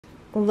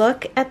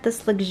look at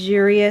this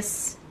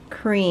luxurious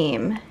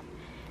cream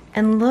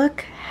and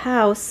look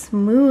how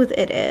smooth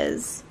it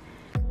is.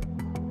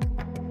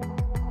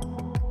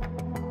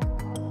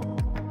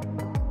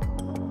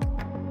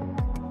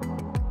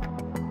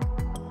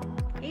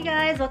 Hey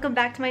guys, welcome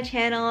back to my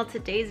channel.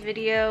 Today's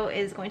video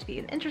is going to be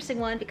an interesting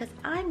one because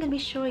I'm going to be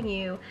showing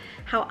you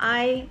how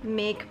I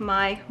make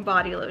my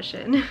body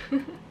lotion.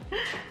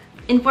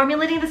 In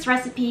formulating this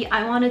recipe,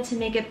 I wanted to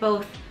make it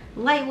both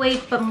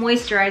lightweight but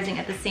moisturizing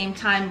at the same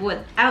time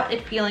without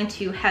it feeling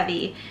too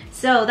heavy.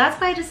 So that's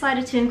why I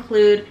decided to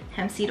include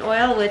hemp seed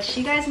oil, which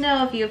you guys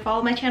know if you have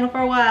followed my channel for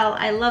a while,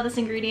 I love this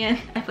ingredient.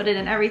 I put it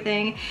in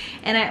everything.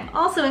 And I'm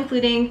also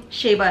including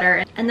shea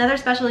butter. Another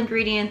special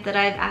ingredient that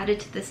I've added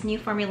to this new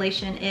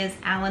formulation is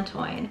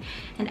allantoin.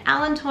 And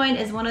allantoin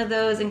is one of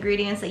those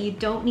ingredients that you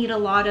don't need a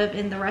lot of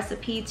in the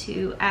recipe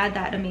to add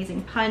that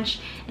amazing punch.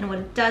 And what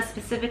it does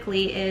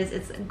specifically is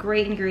it's a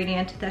great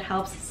ingredient that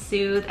helps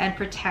soothe and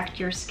protect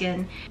your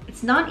skin.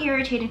 It's not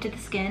irritating to the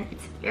skin,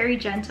 it's very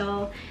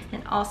gentle,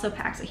 and also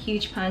packs a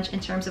huge punch in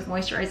terms of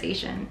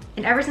moisturization.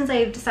 And ever since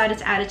I've decided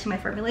to add it to my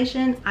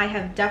formulation, I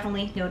have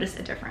definitely noticed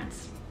a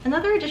difference.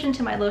 Another addition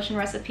to my lotion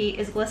recipe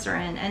is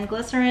glycerin, and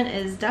glycerin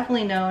is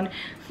definitely known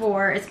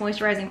for its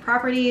moisturizing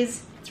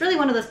properties. It's really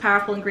one of those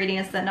powerful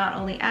ingredients that not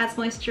only adds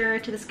moisture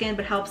to the skin,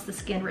 but helps the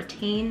skin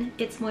retain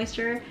its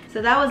moisture.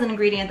 So that was an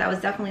ingredient that was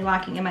definitely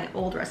lacking in my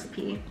old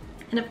recipe.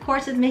 And of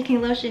course, with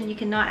making lotion, you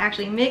cannot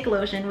actually make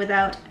lotion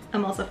without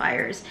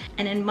emulsifiers.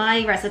 And in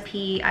my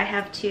recipe, I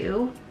have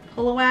two,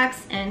 polo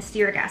wax and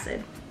stearic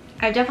acid.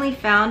 I've definitely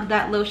found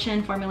that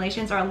lotion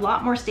formulations are a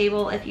lot more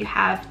stable if you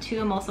have two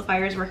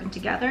emulsifiers working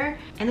together.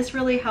 And this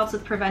really helps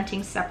with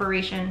preventing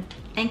separation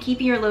and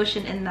keeping your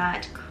lotion in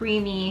that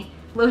creamy,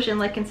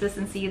 lotion-like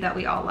consistency that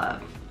we all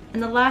love.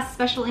 And the last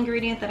special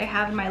ingredient that I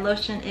have in my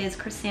lotion is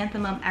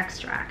chrysanthemum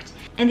extract.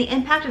 And the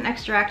impact an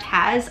extract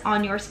has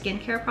on your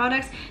skincare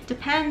products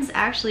depends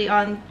actually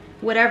on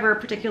whatever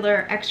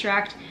particular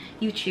extract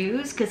you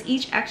choose, because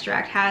each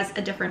extract has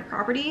a different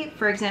property.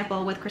 For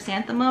example, with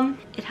chrysanthemum,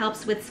 it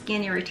helps with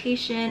skin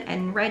irritation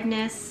and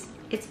redness.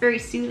 It's very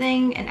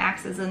soothing and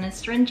acts as an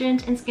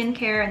astringent in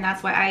skincare, and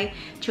that's why I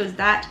chose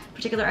that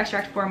particular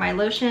extract for my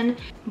lotion.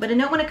 But I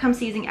know when it comes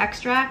to using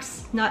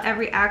extracts, not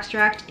every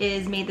extract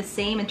is made the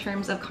same in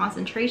terms of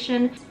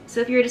concentration. So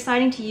if you're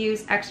deciding to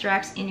use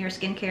extracts in your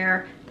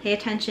skincare, pay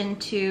attention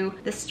to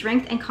the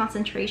strength and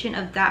concentration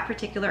of that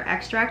particular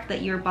extract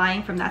that you're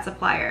buying from that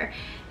supplier.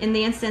 In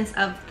the instance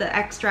of the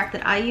extract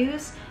that I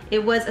use,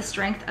 it was a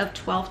strength of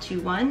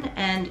 12:1,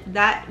 and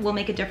that will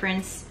make a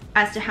difference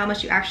as to how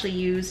much you actually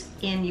use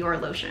in your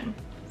lotion.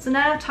 So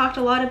now I've talked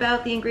a lot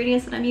about the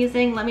ingredients that I'm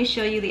using, let me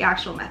show you the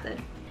actual method.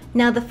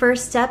 Now the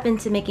first step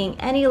into making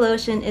any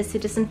lotion is to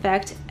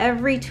disinfect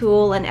every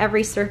tool and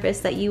every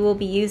surface that you will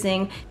be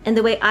using. And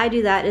the way I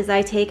do that is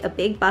I take a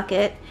big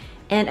bucket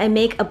and I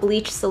make a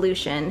bleach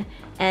solution,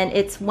 and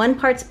it's 1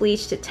 part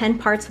bleach to 10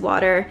 parts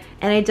water,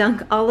 and I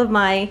dunk all of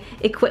my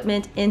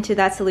equipment into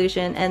that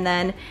solution, and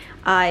then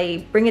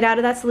I bring it out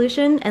of that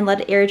solution and let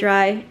it air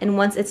dry. And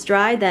once it's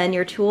dry, then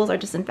your tools are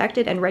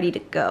disinfected and ready to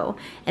go.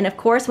 And of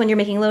course, when you're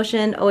making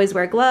lotion, always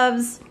wear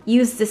gloves,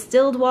 use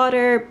distilled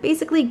water,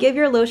 basically give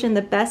your lotion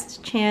the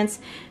best chance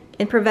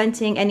in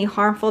preventing any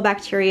harmful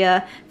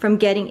bacteria from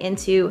getting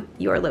into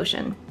your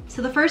lotion.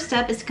 So the first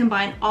step is to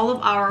combine all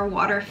of our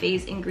water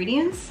phase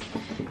ingredients,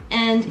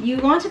 and you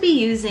want to be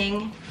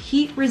using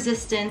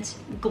heat-resistant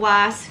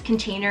glass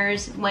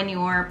containers when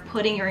you're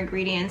putting your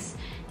ingredients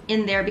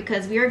in there,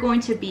 because we are going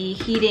to be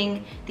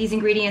heating these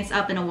ingredients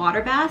up in a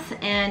water bath,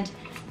 and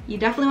you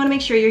definitely want to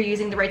make sure you're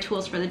using the right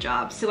tools for the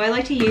job. So I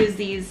like to use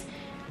these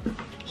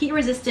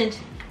heat-resistant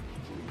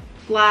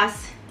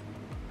glass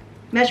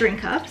measuring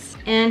cups,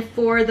 and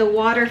for the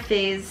water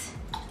phase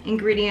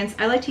ingredients,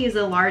 I like to use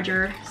a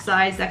larger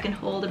size that can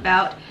hold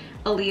about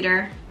 1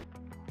 liter.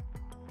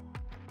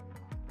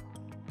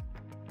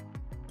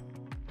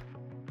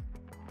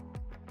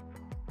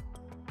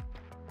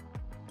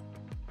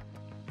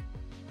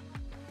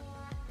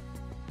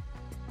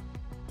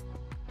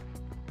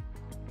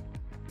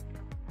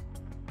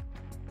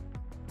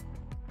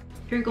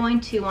 You're going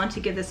to want to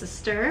give this a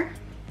stir.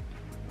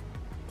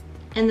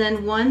 And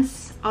then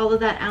once all of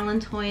that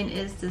allantoin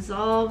is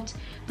dissolved,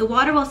 the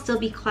water will still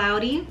be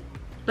cloudy,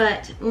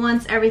 but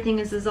once everything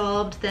is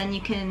dissolved, then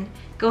you can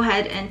go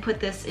ahead and put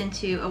this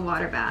into a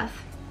water bath.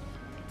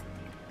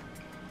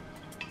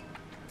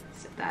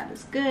 So that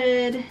is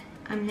good.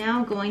 I'm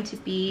now going to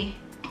be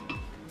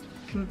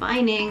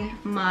combining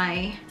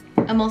my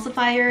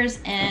emulsifiers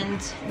and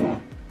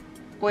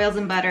oils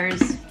and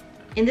butters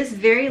in this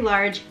very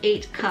large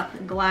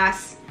 8-cup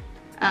glass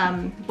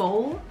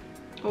bowl,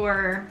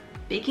 or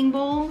baking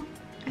bowl,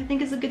 I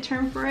think is a good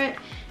term for it.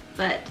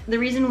 But the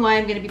reason why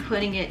I'm going to be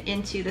putting it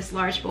into this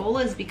large bowl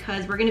is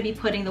because we're going to be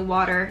putting the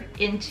water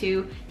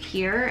into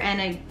here,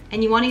 and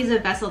you want to use a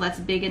vessel that's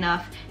big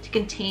enough to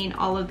contain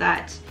all of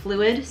that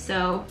fluid.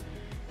 So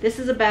this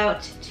is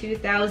about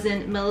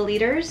 2,000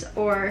 milliliters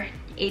or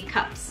 8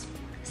 cups.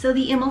 So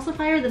the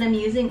emulsifier that I'm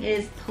using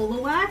is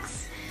polo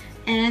wax.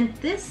 And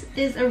this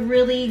is a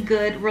really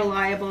good,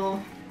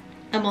 reliable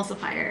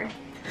emulsifier.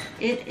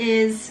 It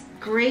is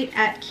great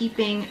at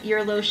keeping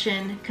your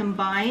lotion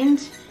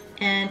combined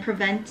and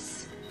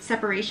prevents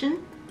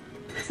separation.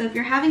 So if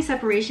you're having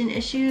separation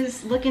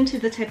issues, look into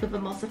the type of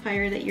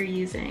emulsifier that you're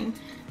using.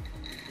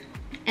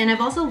 And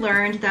I've also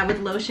learned that with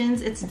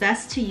lotions, it's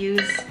best to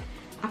use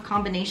a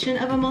combination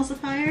of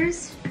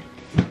emulsifiers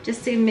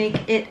just to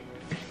make it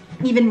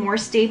even more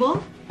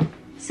stable.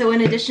 So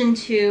in addition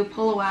to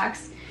Polo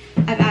Wax,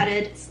 I've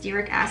added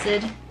stearic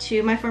acid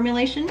to my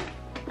formulation.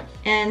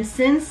 And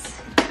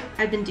since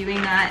I've been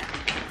doing that,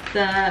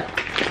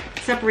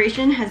 the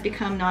separation has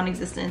become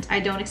non-existent. I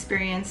don't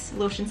experience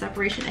lotion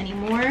separation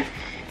anymore,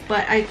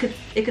 but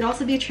it could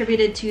also be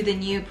attributed to the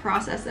new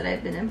process that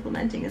I've been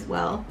implementing as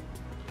well,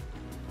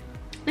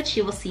 which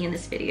you will see in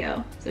this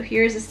video. So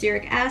here's the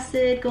stearic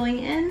acid going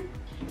in.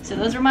 So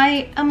those are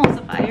my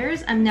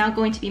emulsifiers. I'm now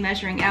going to be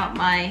measuring out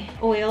my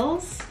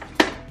oils.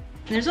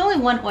 And there's only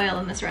one oil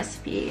in this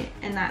recipe,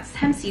 and that's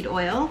hemp seed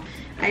oil.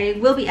 I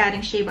will be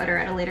adding shea butter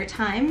at a later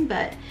time,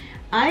 but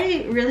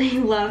I really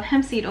love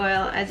hemp seed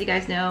oil. As you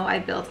guys know, I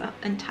built an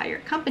entire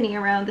company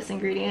around this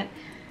ingredient,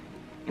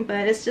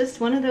 but it's just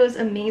one of those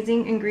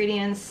amazing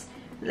ingredients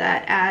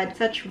that add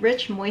such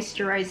rich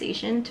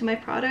moisturization to my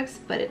products,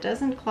 but it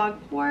doesn't clog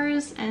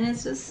pores, and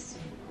it's just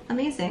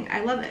amazing.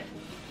 I love it.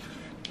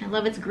 I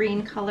love its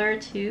green color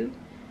too.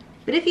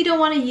 But if you don't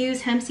want to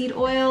use hemp seed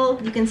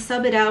oil, you can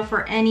sub it out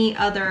for any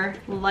other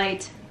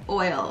light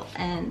oil.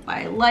 And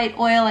by light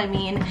oil, I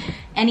mean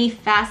any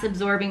fast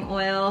absorbing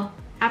oil,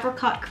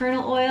 apricot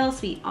kernel oil,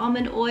 sweet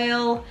almond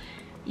oil.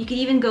 You could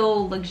even go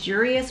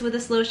luxurious with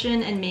this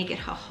lotion and make it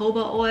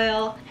jojoba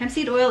oil. Hemp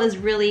seed oil is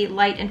really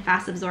light and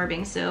fast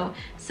absorbing, so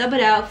sub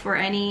it out for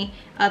any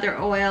other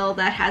oil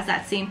that has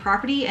that same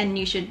property and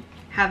you should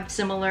have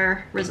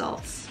similar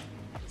results.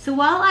 So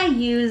while I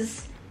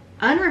use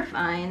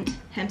unrefined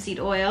hemp seed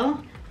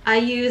oil, I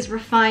use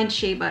refined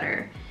shea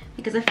butter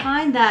because I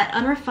find that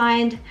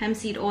unrefined hemp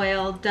seed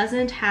oil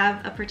doesn't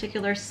have a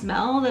particular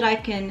smell that I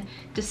can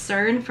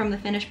discern from the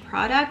finished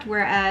product,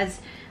 whereas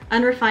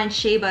unrefined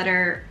shea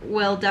butter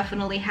will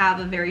definitely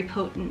have a very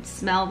potent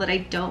smell that I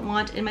don't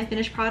want in my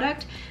finished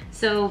product.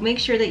 So make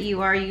sure that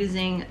you are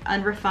using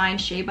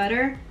unrefined shea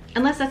butter,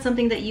 unless that's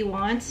something that you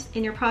want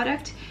in your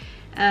product.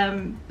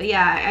 But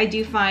yeah, I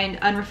do find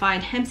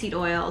unrefined hemp seed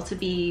oil to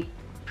be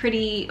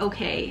pretty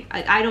okay.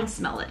 I don't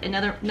smell it,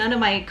 and none of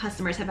my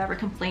customers have ever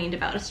complained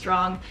about a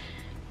strong,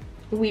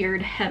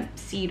 weird hemp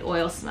seed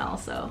oil smell.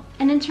 So,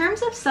 and in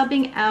terms of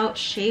subbing out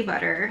shea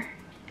butter,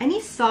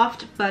 any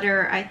soft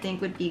butter I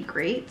think would be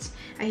great.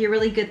 I hear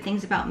really good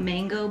things about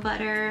mango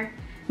butter.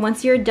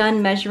 Once you're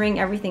done measuring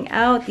everything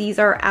out, these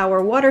are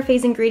our water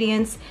phase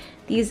ingredients.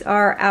 These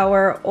are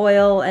our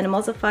oil and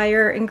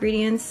emulsifier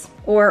ingredients,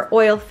 or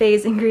oil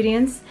phase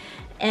ingredients.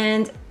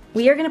 And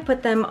we are gonna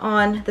put them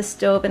on the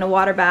stove in a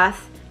water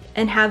bath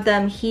and have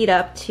them heat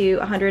up to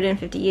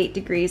 158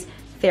 degrees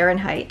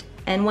Fahrenheit.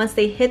 And once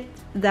they hit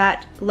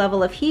that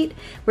level of heat,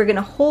 we're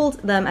gonna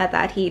hold them at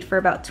that heat for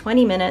about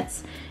 20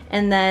 minutes,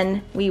 and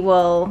then we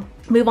will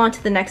move on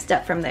to the next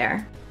step from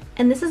there.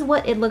 And this is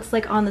what it looks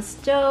like on the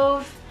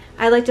stove.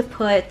 I like to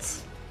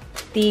put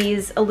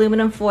these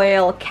aluminum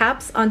foil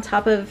caps on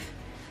top of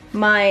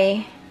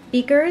my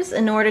beakers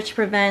in order to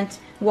prevent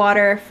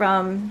water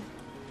from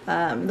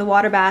the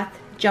water bath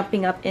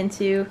jumping up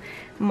into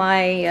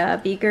my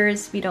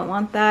beakers. We don't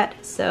want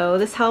that. So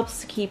this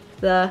helps to keep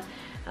the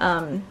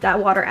that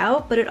water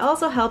out, but it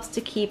also helps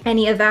to keep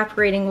any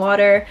evaporating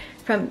water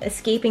from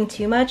escaping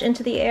too much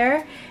into the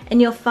air.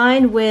 And you'll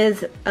find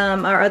with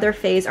our other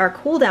phase, our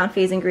cool down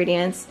phase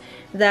ingredients,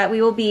 that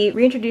we will be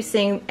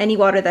reintroducing any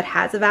water that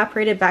has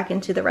evaporated back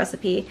into the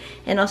recipe,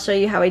 and I'll show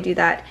you how I do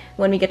that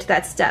when we get to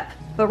that step.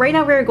 But right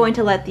now we're going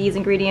to let these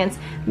ingredients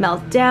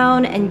melt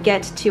down and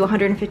get to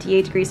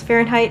 158 degrees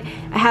Fahrenheit.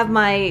 I have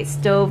my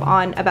stove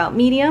on about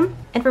medium,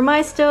 and for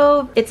my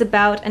stove it's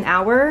about an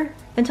hour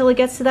until it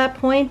gets to that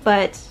point,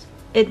 but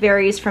it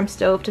varies from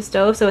stove to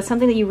stove, so it's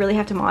something that you really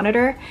have to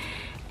monitor.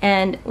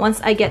 And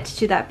once I get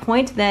to that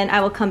point, then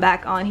I will come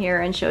back on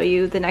here and show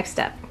you the next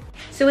step.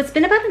 So it's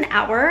been about an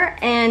hour,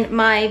 and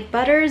my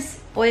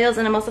butters, oils,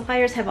 and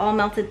emulsifiers have all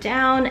melted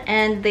down,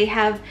 and they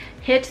have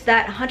hit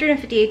that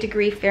 158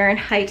 degree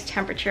Fahrenheit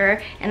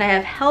temperature, and I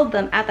have held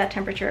them at that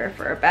temperature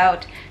for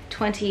about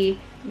 20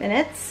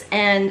 minutes.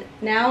 And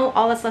now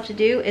all that's left to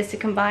do is to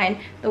combine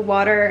the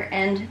water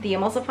and the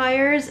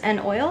emulsifiers and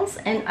oils,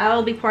 and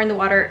I'll be pouring the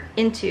water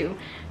into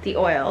the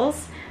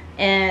oils,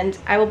 and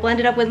I will blend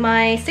it up with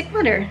my stick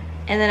blender,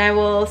 and then I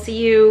will see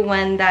you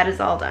when that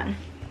is all done.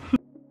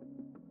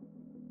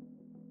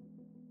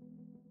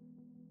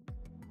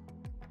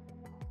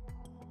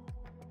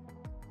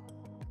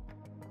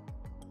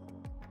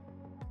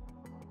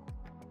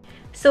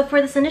 So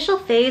for this initial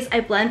phase, I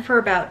blend for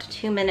about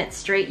 2 minutes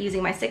straight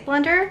using my stick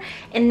blender.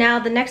 And now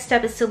the next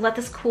step is to let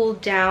this cool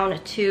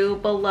down to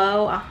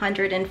below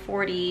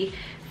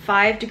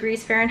 145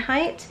 degrees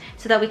Fahrenheit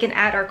so that we can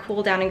add our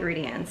cool down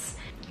ingredients.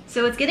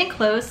 So it's getting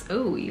close.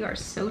 Oh, you are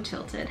so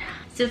tilted.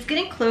 So it's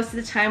getting close to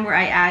the time where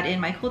I add in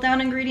my cool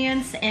down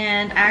ingredients,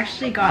 and I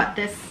actually got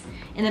this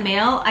in the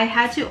mail. I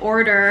had to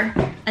order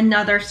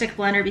another stick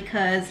blender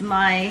because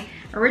my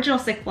original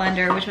stick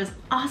blender, which was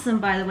awesome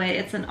by the way,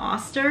 it's an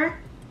Oster.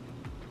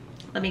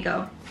 Let me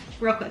go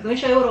real quick. Let me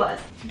show you what it was.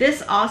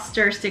 This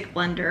Oster stick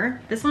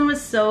blender, this one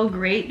was so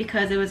great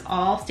because it was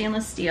all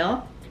stainless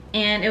steel,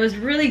 and it was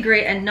really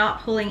great at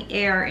not pulling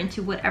air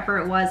into whatever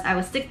it was I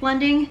was stick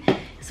blending.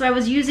 So I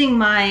was using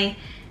my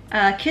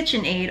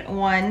KitchenAid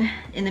one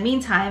in the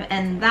meantime,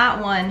 and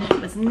that one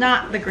was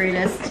not the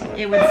greatest.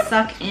 It would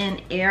suck in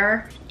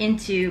air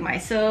into my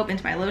soap,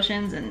 into my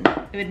lotions, and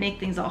it would make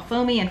things all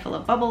foamy and full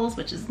of bubbles,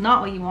 which is not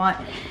what you want.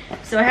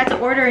 So I had to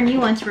order a new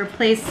one to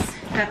replace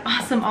that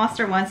awesome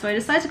Oster one. So I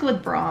decided to go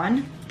with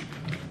Braun,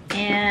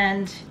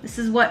 and this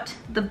is what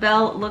the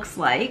bell looks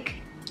like.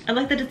 I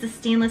like that it's a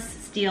stainless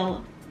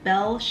steel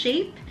bell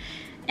shape,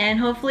 and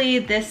hopefully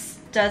this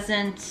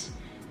doesn't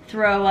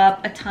throw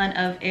up a ton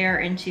of air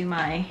into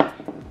my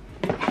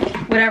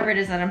whatever it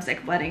is that I'm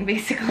stick blending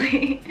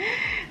basically.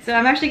 So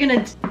I'm actually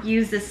gonna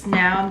use this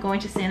now. I'm going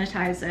to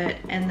sanitize it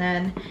and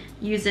then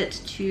use it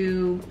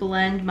to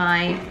blend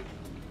my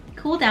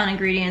cool down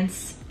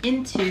ingredients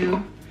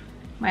into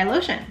my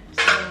lotion.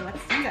 So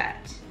let's do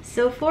that.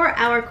 So for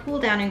our cool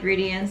down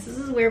ingredients, this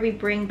is where we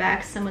bring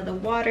back some of the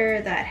water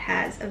that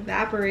has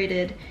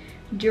evaporated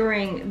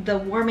during the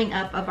warming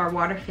up of our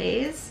water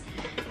phase.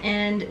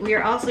 And we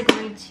are also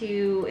going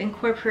to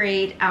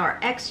incorporate our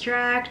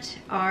extract,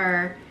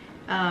 our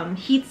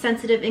heat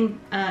sensitive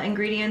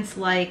ingredients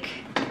like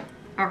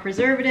our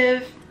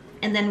preservative,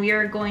 and then we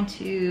are going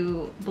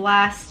to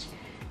blast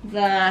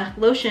the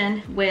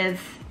lotion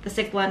with the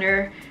stick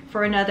blender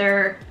for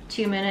another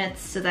 2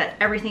 minutes so that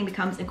everything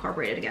becomes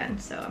incorporated again.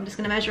 So I'm just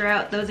gonna measure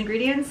out those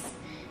ingredients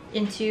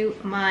into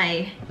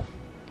my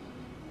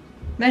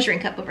measuring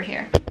cup over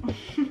here.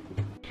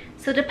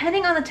 So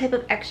depending on the type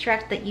of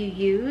extract that you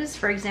use,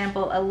 for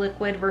example, a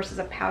liquid versus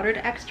a powdered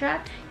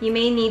extract, you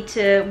may need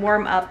to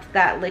warm up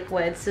that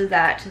liquid so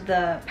that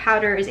the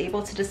powder is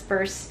able to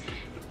disperse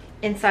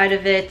inside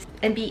of it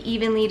and be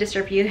evenly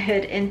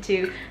distributed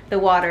into the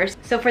water.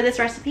 So for this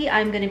recipe,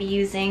 I'm going to be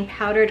using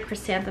powdered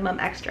chrysanthemum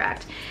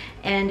extract.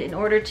 And in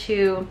order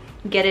to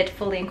get it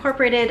fully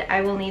incorporated,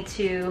 I will need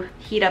to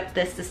heat up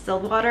this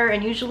distilled water,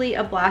 and usually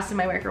a blast in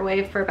my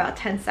microwave for about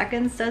 10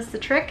 seconds does the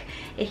trick.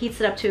 It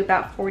heats it up to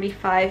about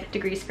 45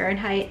 degrees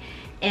Fahrenheit,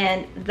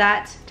 and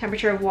that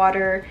temperature of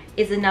water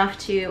is enough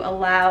to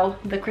allow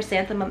the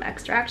chrysanthemum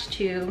extract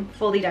to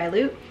fully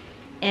dilute,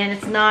 and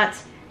it's not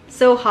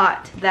so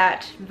hot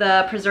that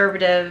the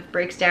preservative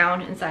breaks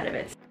down inside of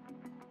it.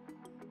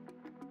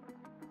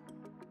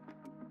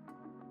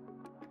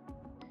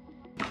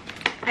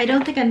 I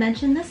don't think I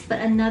mentioned this, but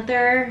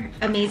another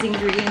amazing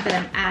ingredient that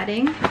I'm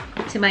adding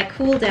to my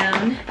cool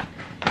down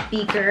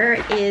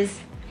beaker is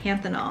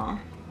panthenol.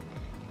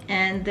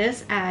 And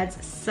this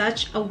adds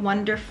such a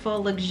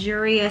wonderful,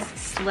 luxurious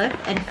slip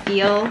and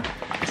feel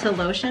to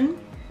lotion.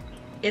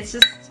 It's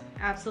just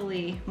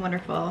absolutely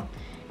wonderful.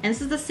 And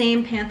this is the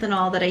same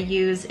panthenol that I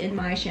use in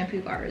my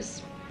shampoo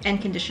bars and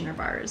conditioner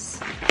bars.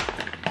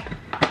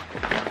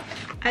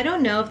 I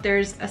don't know if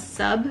there's a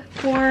sub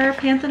for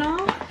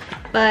panthenol,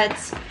 but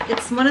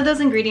it's one of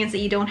those ingredients that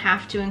you don't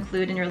have to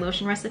include in your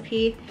lotion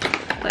recipe.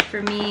 But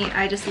for me,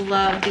 I just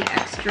love the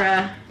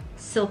extra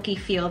silky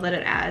feel that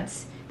it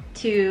adds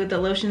to the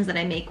lotions that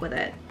I make with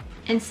it.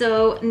 And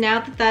so now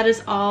that that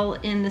is all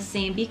in the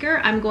same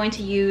beaker, I'm going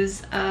to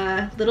use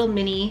a little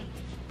mini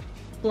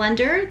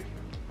blender.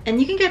 And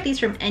you can get these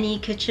from any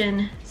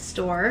kitchen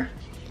store.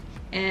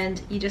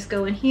 And you just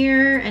go in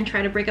here and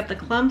try to break up the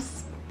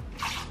clumps.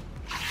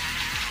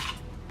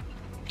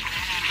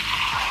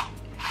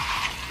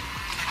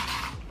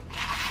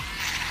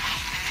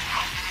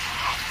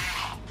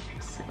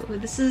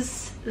 This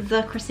is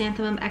the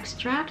chrysanthemum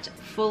extract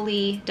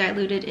fully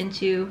diluted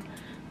into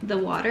the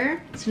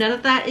water. So now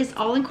that that is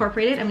all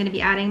incorporated, I'm going to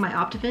be adding my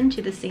Optifin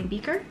to the same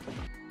beaker.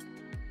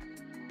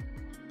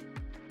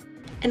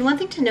 And one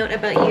thing to note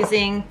about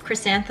using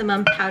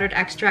chrysanthemum powdered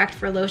extract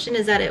for lotion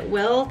is that it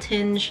will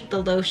tinge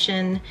the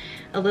lotion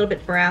a little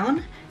bit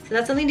brown. So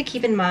that's something to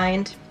keep in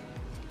mind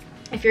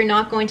if you're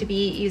not going to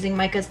be using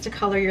micas to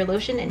color your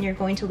lotion and you're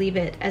going to leave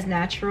it as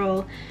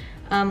natural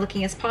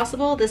looking as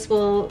possible. This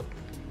will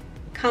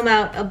come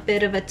out a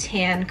bit of a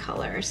tan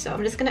color. So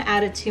I'm just gonna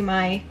add it to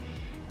my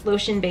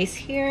lotion base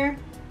here.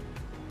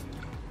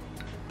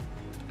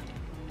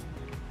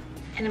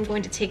 And I'm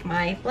going to take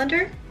my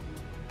blender.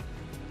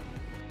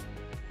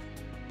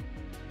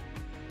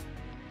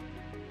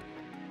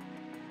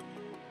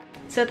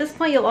 So at this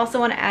point, you'll also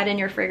want to add in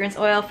your fragrance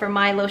oil. For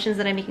my lotions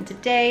that I'm making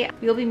today,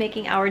 we'll be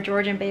making our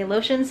Georgian Bay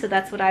lotion, so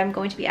that's what I'm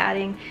going to be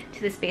adding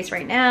to this base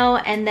right now.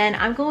 And then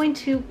I'm going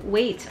to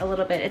wait a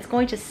little bit. It's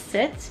going to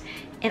sit,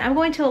 and I'm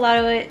going to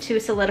allow it to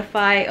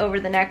solidify over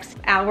the next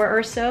hour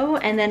or so.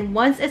 And then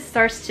once it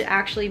starts to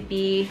actually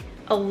be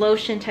a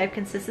lotion type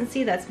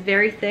consistency that's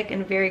very thick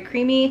and very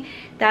creamy,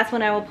 that's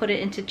when I will put it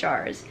into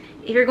jars.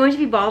 If you're going to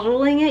be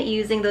bottling it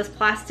using those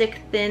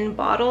plastic thin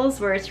bottles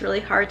where it's really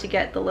hard to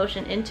get the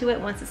lotion into it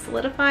once it's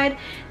solidified,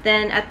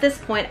 then at this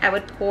point I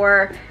would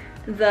pour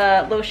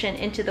the lotion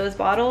into those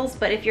bottles.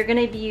 But if you're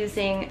going to be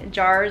using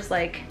jars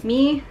like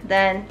me,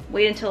 then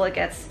wait until it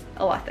gets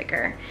a lot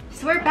thicker.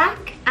 So we're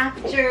back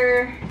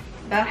after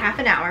about half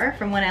an hour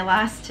from when I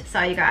last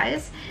saw you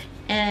guys,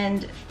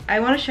 and I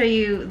want to show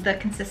you the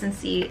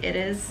consistency. It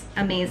is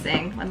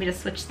amazing. Let me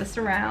just switch this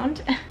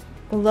around.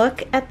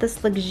 Look at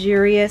this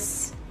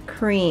luxurious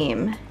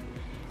cream,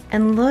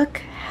 and look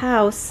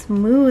how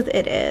smooth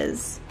it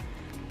is.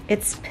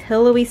 It's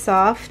pillowy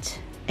soft,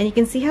 and you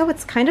can see how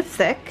it's kind of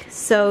thick.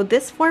 So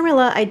this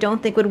formula I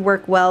don't think would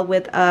work well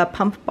with a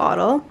pump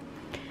bottle,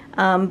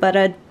 but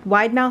a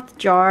wide mouth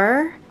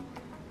jar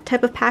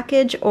type of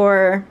package,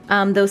 or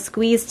those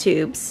squeeze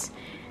tubes,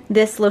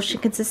 this lotion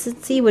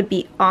consistency would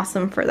be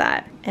awesome for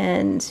that.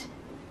 And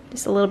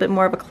just a little bit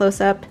more of a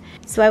close-up.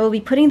 So I will be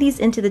putting these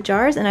into the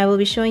jars, and I will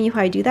be showing you how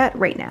I do that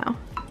right now.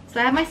 So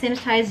I have my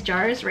sanitized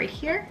jars right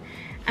here.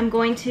 I'm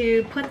going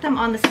to put them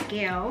on the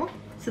scale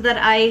so that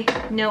I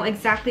know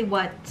exactly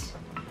what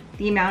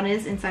the amount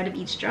is inside of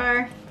each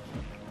jar.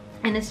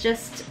 And it's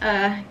just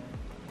a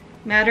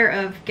matter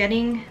of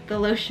getting the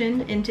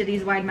lotion into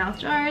these wide mouth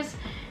jars.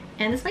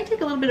 And this might take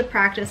a little bit of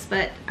practice,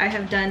 but I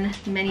have done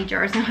many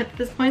jars now at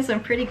this point, so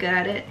I'm pretty good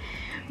at it.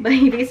 But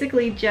you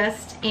basically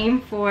just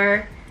aim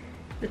for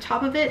the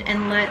top of it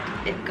and let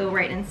it go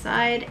right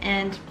inside,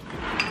 and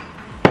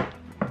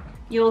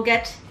you'll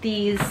get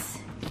these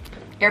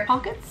air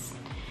pockets.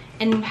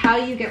 And how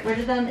you get rid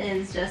of them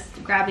is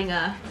just grabbing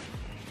a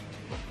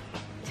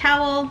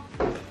towel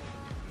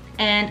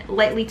and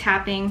lightly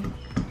tapping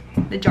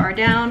the jar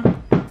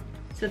down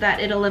so that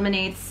it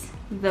eliminates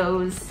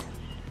those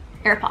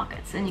air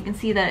pockets. And you can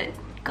see that it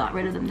got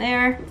rid of them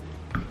there.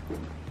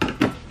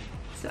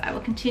 So I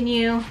will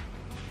continue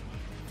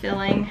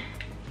filling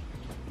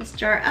this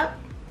jar up.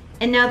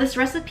 And now this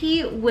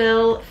recipe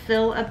will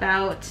fill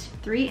about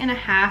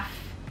 3.5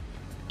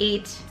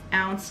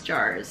 8-ounce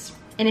jars.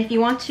 And if you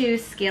want to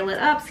scale it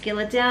up, scale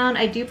it down,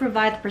 I do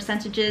provide the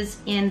percentages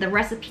in the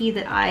recipe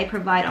that I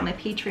provide on my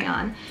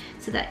Patreon,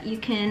 so that you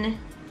can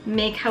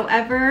make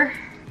however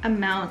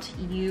amount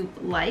you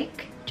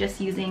like, just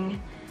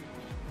using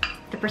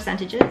the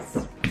percentages.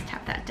 Let's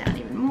tap that down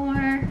even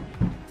more.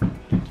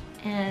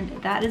 And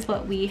that is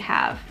what we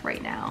have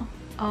right now.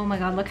 Oh my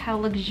God, look how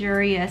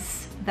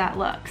luxurious that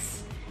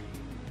looks.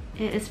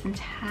 It is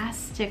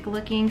fantastic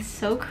looking,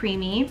 so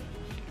creamy,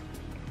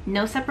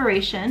 no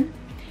separation.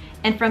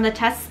 And from the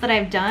tests that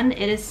I've done,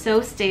 it is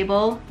so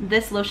stable.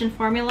 This lotion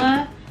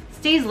formula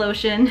stays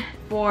lotion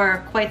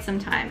for quite some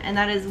time, and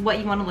that is what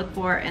you want to look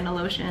for in a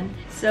lotion.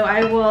 So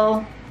I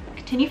will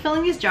continue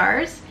filling these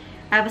jars.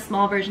 I have a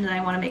small version that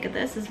I want to make of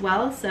this as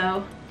well,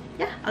 so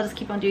yeah, I'll just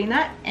keep on doing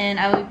that, and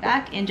I will be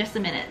back in just a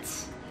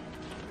minute.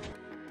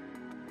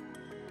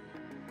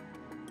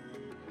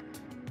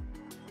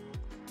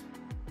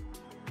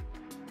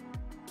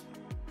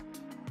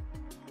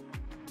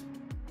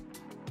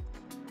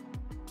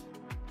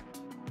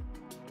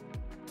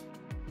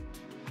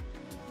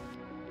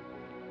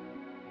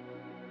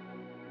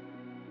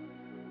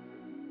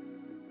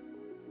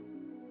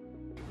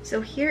 So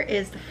here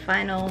is the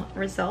final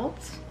result,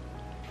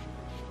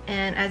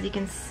 and as you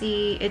can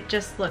see, it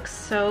just looks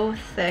so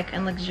thick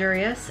and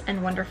luxurious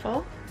and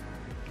wonderful.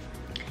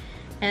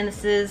 And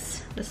this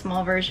is the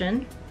small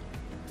version,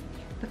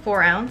 the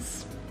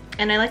 4-ounce,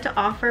 and I like to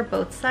offer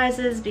both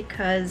sizes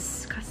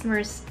because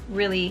customers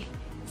really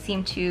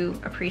seem to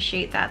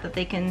appreciate that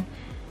they can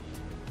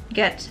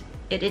get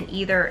it in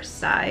either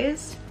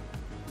size,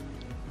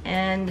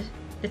 and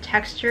the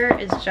texture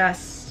is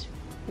just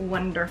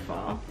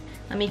wonderful.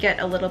 Let me get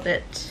a little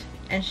bit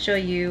and show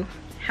you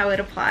how it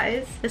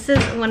applies. This is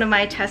one of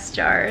my test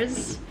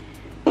jars,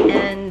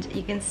 and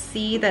you can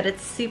see that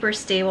it's super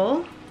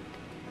stable,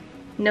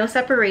 no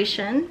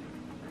separation,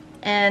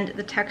 and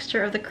the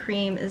texture of the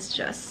cream is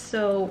just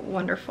so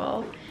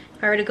wonderful.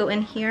 If I were to go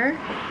in here,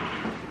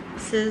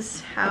 this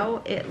is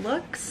how it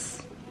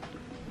looks.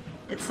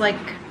 It's like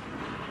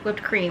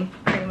whipped cream,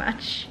 pretty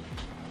much.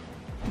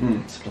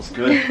 It smells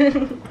good.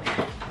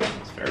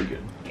 It's very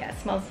good. Yeah,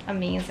 it smells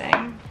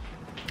amazing.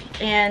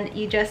 And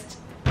you just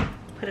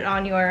put it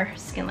on your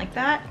skin like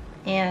that,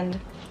 and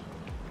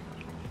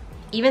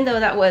even though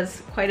that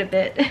was quite a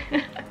bit,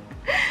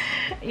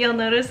 you'll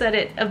notice that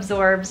it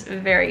absorbs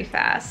very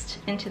fast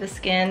into the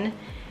skin,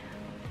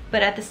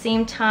 but at the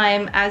same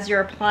time, as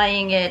you're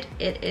applying it,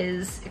 it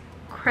is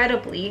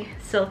incredibly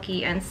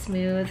silky and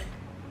smooth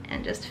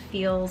and just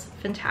feels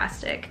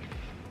fantastic.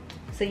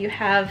 So you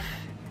have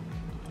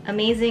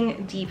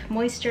amazing deep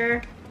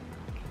moisture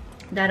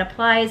that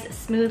applies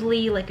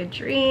smoothly like a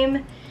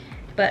dream,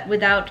 but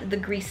without the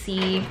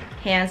greasy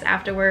hands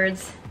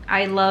afterwards.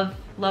 I love,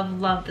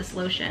 love, love this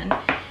lotion.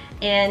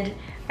 And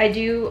I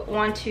do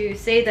want to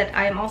say that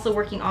I am also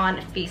working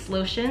on face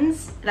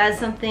lotions. That is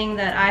something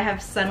that I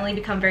have suddenly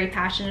become very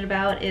passionate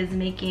about, is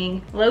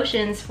making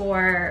lotions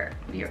for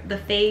the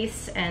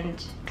face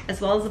and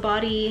as well as the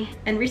body,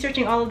 and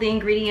researching all of the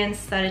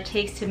ingredients that it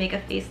takes to make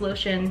a face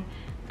lotion,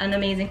 an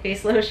amazing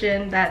face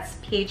lotion that's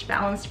pH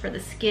balanced for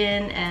the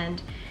skin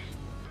and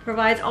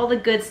provides all the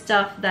good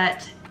stuff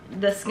that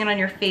the skin on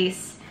your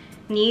face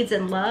needs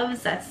and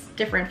loves, that's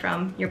different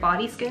from your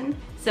body skin.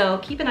 So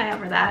keep an eye out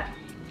for that.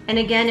 And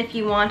again, if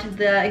you want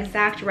the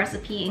exact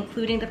recipe,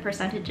 including the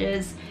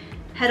percentages,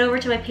 head over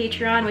to my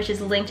Patreon, which is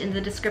linked in the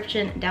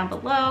description down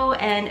below,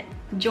 and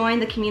join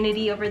the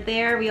community over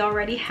there. We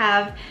already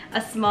have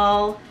a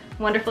small,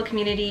 wonderful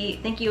community.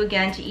 Thank you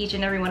again to each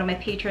and every one of my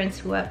patrons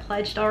who have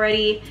pledged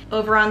already.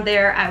 Over on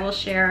there, I will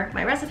share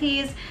my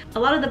recipes, a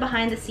lot of the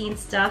behind the scenes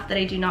stuff that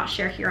I do not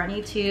share here on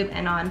YouTube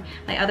and on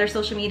my other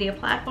social media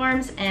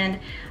platforms, and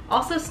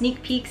also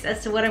sneak peeks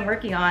as to what I'm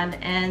working on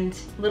and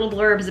little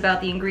blurbs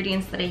about the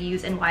ingredients that I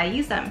use and why I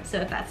use them. So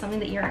if that's something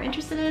that you're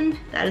interested in,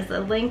 that is the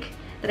link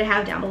that I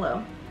have down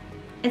below.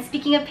 And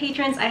speaking of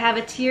patrons, I have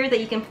a tier that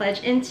you can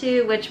pledge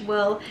into, which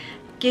will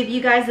give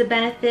you guys the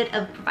benefit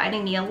of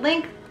providing me a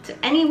link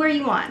to anywhere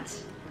you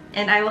want.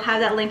 And I will have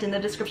that linked in the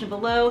description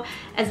below,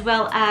 as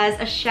well as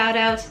a shout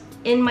out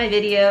in my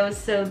videos.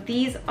 So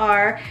these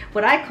are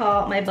what I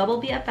call my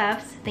bubble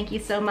BFFs. Thank you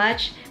so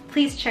much.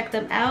 Please check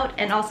them out,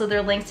 and also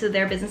their links to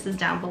their businesses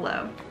down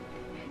below.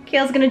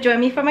 Kale's gonna join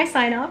me for my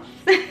sign off.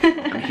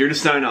 I'm here to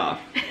sign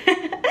off.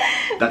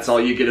 That's all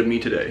you get of me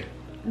today.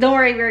 Don't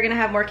worry, we're gonna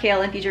have more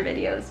Kale in future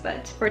videos,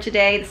 but for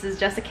today, this is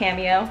just a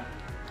cameo.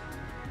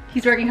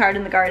 He's working hard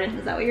in the garden.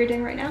 Is that what you're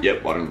doing right now?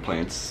 Yep, watering the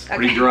plants. Okay.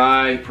 Pretty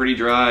dry, pretty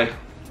dry.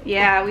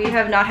 Yeah, we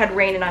have not had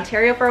rain in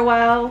Ontario for a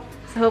while,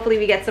 so hopefully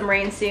we get some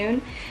rain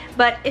soon.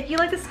 But if you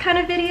like this kind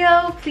of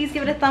video, please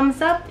give it a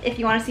thumbs up. If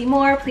you want to see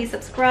more, please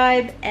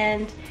subscribe,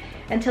 and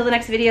until the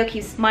next video,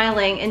 keep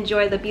smiling,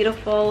 enjoy the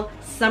beautiful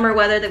summer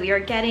weather that we are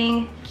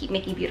getting, keep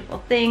making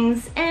beautiful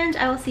things, and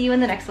I will see you in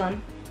the next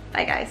one.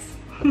 Bye guys.